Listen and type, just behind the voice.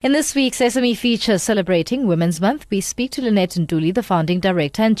In this week's SME feature celebrating Women's Month, we speak to Lynette Ntuli, the founding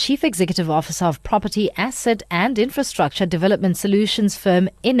director and chief executive officer of property, asset and infrastructure development solutions firm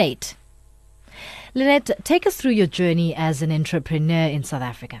Innate. Lynette, take us through your journey as an entrepreneur in South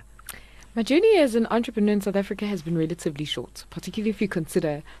Africa. My journey as an entrepreneur in South Africa has been relatively short, particularly if you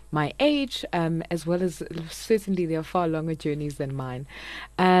consider my age, as well as certainly there are far longer journeys than mine.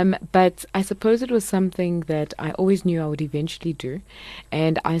 But I suppose it was something that I always knew I would eventually do.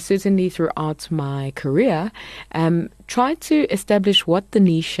 And I certainly throughout my career tried to establish what the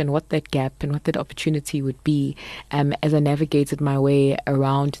niche and what that gap and what that opportunity would be as I navigated my way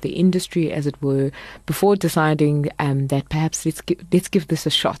around the industry, as it were, before deciding that perhaps let's give this a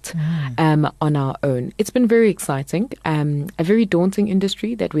shot on our own. It's been very exciting, a very daunting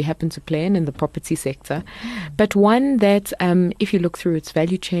industry that we happen to play in the property sector, but one that if you look through its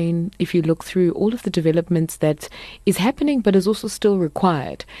value chain, if you look through all of the developments that is happening but is also still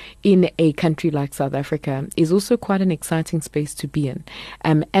required in a country like South Africa, is also quite an exciting space to be in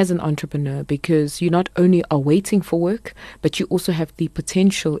as an entrepreneur, because you not only are waiting for work, but you also have the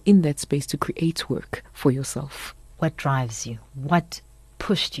potential in that space to create work for yourself. What drives you? What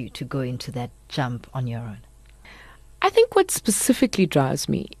pushed you to go into that jump on your own? I think what specifically drives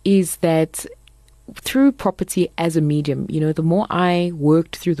me is that through property as a medium, the more I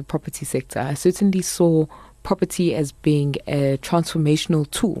worked through the property sector, I certainly saw property as being a transformational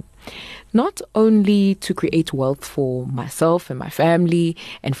tool, not only to create wealth for myself and my family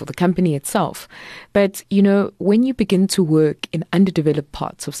and for the company itself, but, when you begin to work in underdeveloped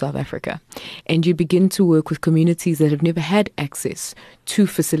parts of South Africa and you begin to work with communities that have never had access to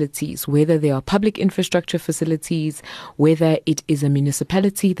facilities, whether they are public infrastructure facilities, whether it is a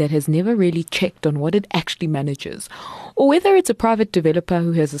municipality that has never really checked on what it actually manages, or whether it's a private developer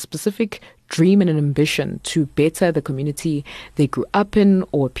who has a specific dream and an ambition to better the community they grew up in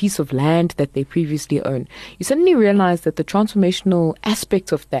or a piece of land that they previously owned, you suddenly realize that the transformational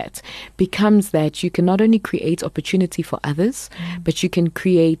aspect of that becomes that you can not only create opportunity for others, but you can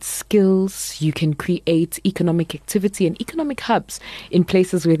create skills, you can create economic activity and economic hubs in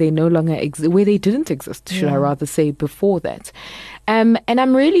places where they no longer where they didn't exist, should I rather say, before that. And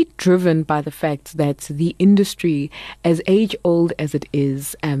I'm really driven by the fact that the industry, as age-old as it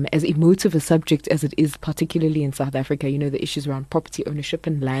is, as emotive a subject as it is, particularly in South Africa, the issues around property ownership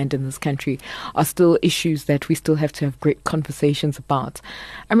and land in this country are still issues that we still have to have great conversations about.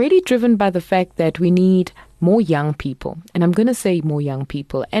 I'm really driven by the fact that we need more young people, and I'm going to say more young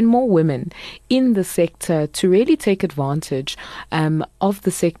people and more women in the sector to really take advantage of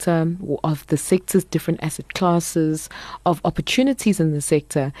the sector, of the sector's different asset classes, of opportunities in the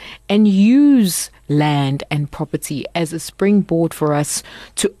sector, and use land and property as a springboard for us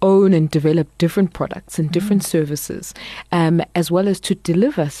to own and develop different products and different services, as well as to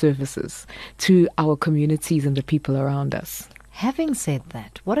deliver services to our communities and the people around us. Having said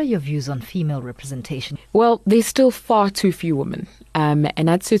that, what are your views on female representation? Well, there's still far too few women. And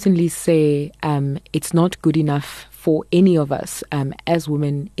I'd certainly say it's not good enough for any of us as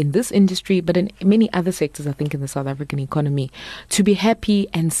women in this industry, but in many other sectors, I think, in the South African economy, to be happy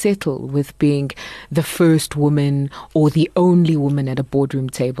and settle with being the first woman or the only woman at a boardroom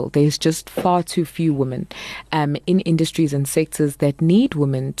table. There's just far too few women in industries and sectors that need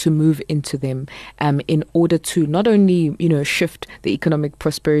women to move into them in order to not only, shift the economic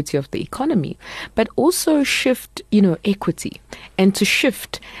prosperity of the economy, but also shift, equity and to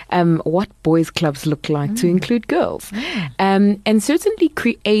shift what boys' clubs look like to include girls. And certainly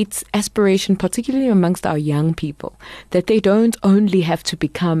create aspiration, particularly amongst our young people, that they don't only have to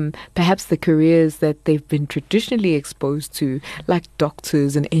become perhaps the careers that they've been traditionally exposed to, like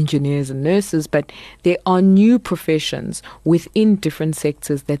doctors and engineers and nurses, but there are new professions within different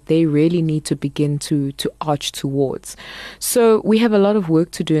sectors that they really need to begin to arch towards. So we have a lot of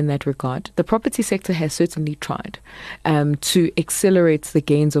work to do in that regard. The property sector has certainly tried to accelerate the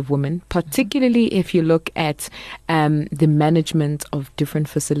gains of women, particularly if you look at the management of different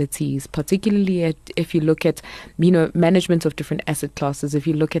facilities, particularly if you look at, management of different asset classes, if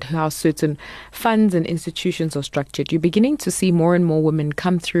you look at how certain funds and institutions are structured, you're beginning to see more and more women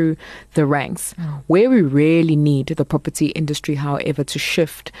come through the ranks. Where we really need the property industry, however, to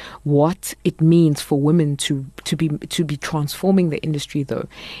shift what it means for women to be transforming the industry, though,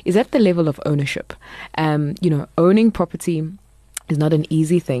 is at the level of ownership. Owning property is not an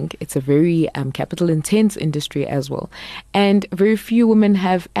easy thing. It's a very capital intense industry as well. And very few women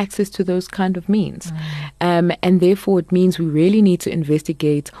have access to those kind of means. And therefore it means we really need to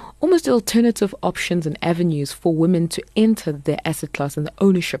investigate almost alternative options and avenues for women to enter the asset class and the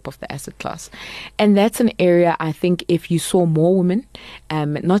ownership of the asset class. And that's an area I think if you saw more women,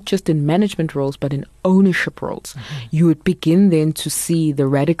 not just in management roles, but in ownership roles, you would begin then to see the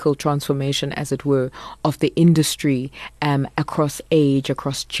radical transformation, as it were, of the industry across age,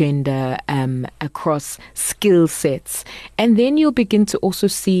 across gender, across skill sets. And then you'll begin to also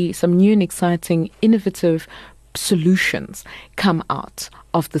see some new and exciting, innovative solutions come out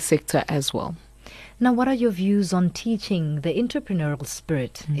of the sector as well. Now, what are your views on teaching the entrepreneurial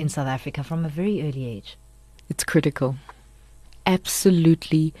spirit in South Africa from a very early age? It's critical.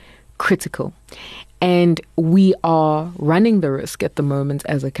 Absolutely critical. And we are running the risk at the moment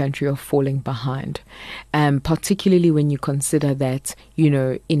as a country of falling behind, particularly when you consider that,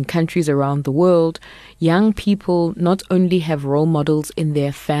 in countries around the world, young people not only have role models in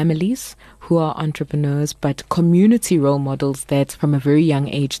their families who are entrepreneurs, but community role models that from a very young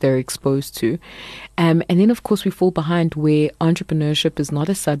age they're exposed to. And then, of course, we fall behind where entrepreneurship is not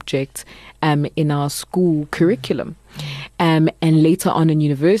a subject in our school curriculum. And later on in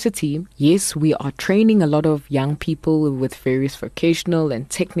university, yes, we are training a lot of young people with various vocational and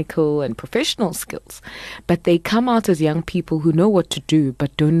technical and professional skills, but they come out as young people who know what to do,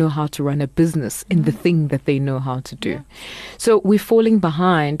 but don't know how to run a business in the thing that they know how to do. Yeah. So we're falling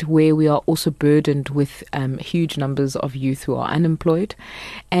behind where we are also burdened with huge numbers of youth who are unemployed.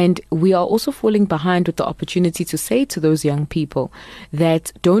 And we are also falling behind with the opportunity to say to those young people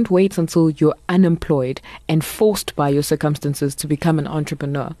that don't wait until you're unemployed and forced by your circumstances to become an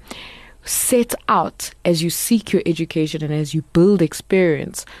entrepreneur. Set out as you seek your education and as you build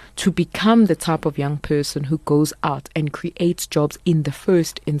experience to become the type of young person who goes out and creates jobs in the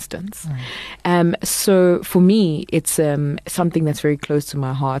first instance. So for me, it's something that's very close to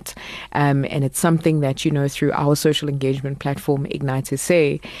my heart. And it's something that, through our social engagement platform, Innate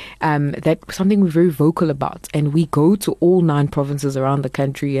SA, that's something we're very vocal about. And we go to all 9 provinces around the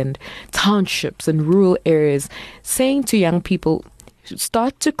country and townships and rural areas saying to young people,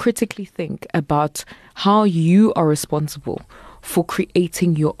 start to critically think about how you are responsible for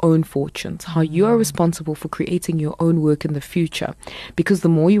creating your own fortunes, how you are responsible for creating your own work in the future. Because the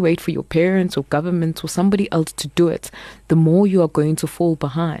more you wait for your parents or government or somebody else to do it, the more you are going to fall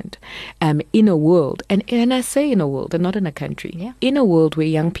behind in a world, and I say in a world and not in a country, in a world where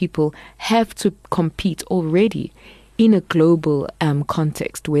young people have to compete already in a global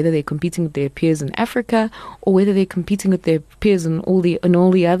context, whether they're competing with their peers in Africa or whether they're competing with their peers in all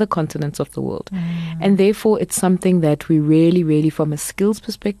the other continents of the world. And therefore, it's something that we really, really, from a skills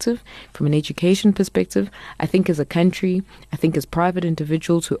perspective, from an education perspective, I think as a country, I think as private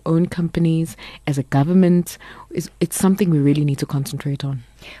individuals who own companies, as a government, it's something we really need to concentrate on.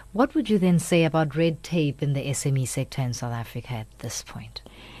 What would you then say about red tape in the SME sector in South Africa at this point?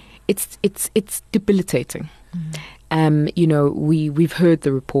 It's debilitating. We've heard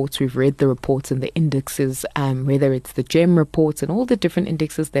the reports, we've read the reports and the indexes, whether it's the GEM reports and all the different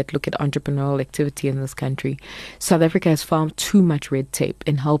indexes that look at entrepreneurial activity in this country. South Africa has found too much red tape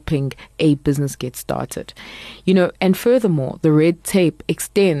in helping a business get started. And furthermore, the red tape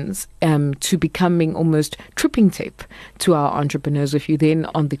extends to becoming almost tripping tape to our entrepreneurs. If you then,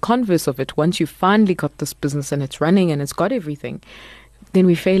 on the converse of it, once you've finally got this business and it's running and it's got everything, then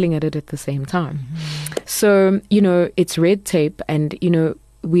we're failing at it at the same time. So, it's red tape, and,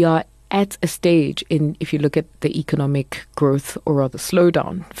 we are at a stage if you look at the economic growth or rather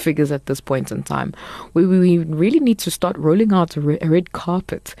slowdown figures at this point in time, where we really need to start rolling out a red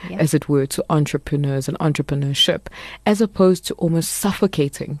carpet, as it were, to entrepreneurs and entrepreneurship, as opposed to almost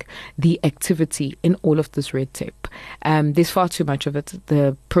suffocating the activity in all of this red tape. There's far too much of it.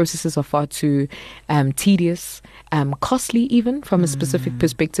 The processes are far too tedious, costly even from a specific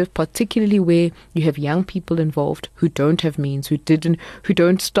perspective, particularly where you have young people involved who don't have means, who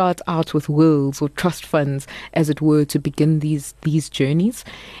don't start out with wills or trust funds, as it were, to begin these journeys.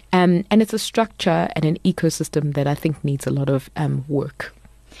 And it's a structure and an ecosystem that I think needs a lot of work.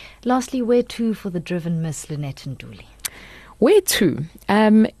 Lastly, where to for the driven Miss Lynette Ntuli? Where to?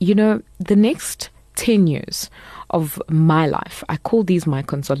 The next 10 years of my life, I call these my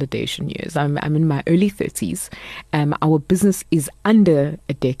consolidation years. I'm in my early 30s. Our business is under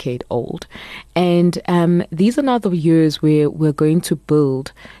a decade old. And these are now the years where we're going to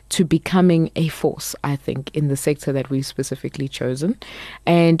build to becoming a force, I think, in the sector that we've specifically chosen.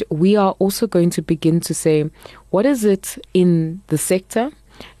 And we are also going to begin to say, what is it in the sector,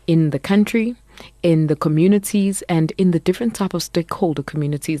 in the country, in the communities and in the different type of stakeholder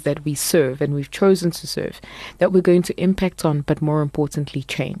communities that we serve and we've chosen to serve, that we're going to impact on, but more importantly,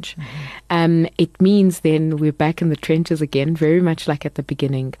 change. It means then we're back in the trenches again, very much like at the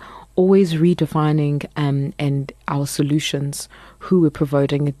beginning, always redefining and our solutions, who we're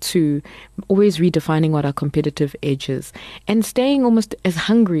providing it to, always redefining what our competitive edge is, and staying almost as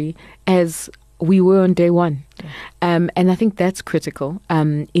hungry as we were on day one. And I think that's critical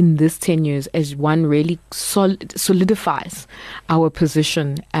in this 10 years as one really solidifies our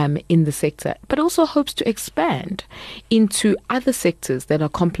position in the sector, but also hopes to expand into other sectors that are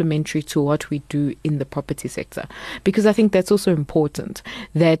complementary to what we do in the property sector. Because I think that's also important,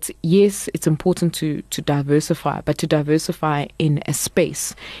 that yes, it's important to diversify, but to diversify in a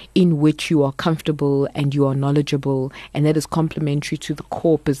space in which you are comfortable and you are knowledgeable, and that is complementary to the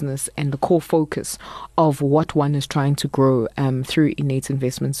core business and the core focus of what one is trying to grow through Innate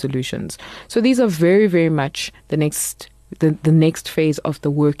Investment Solutions. So these are very, very much the next phase of the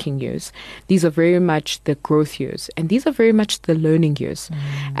working years. These are very much the growth years, and these are very much the learning years.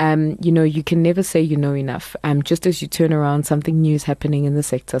 You can never say you know enough. Just as you turn around, something new is happening in the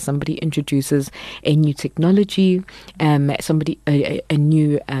sector. Somebody introduces a new technology, a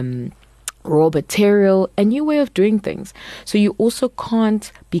new raw material, a new way of doing things. So you also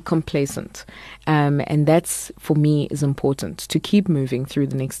can't be complacent. And that's, for me, is important, to keep moving through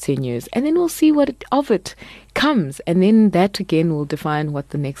the next 10 years. And then we'll see what of it comes. And then that, again, will define what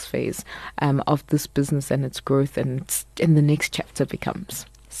the next phase of this business and its growth and the next chapter becomes.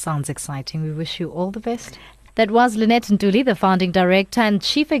 Sounds exciting. We wish you all the best. That was Lynette Ntuli, the founding director and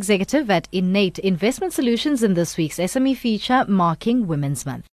chief executive at Innate Investment Solutions, in this week's SME feature marking Women's Month.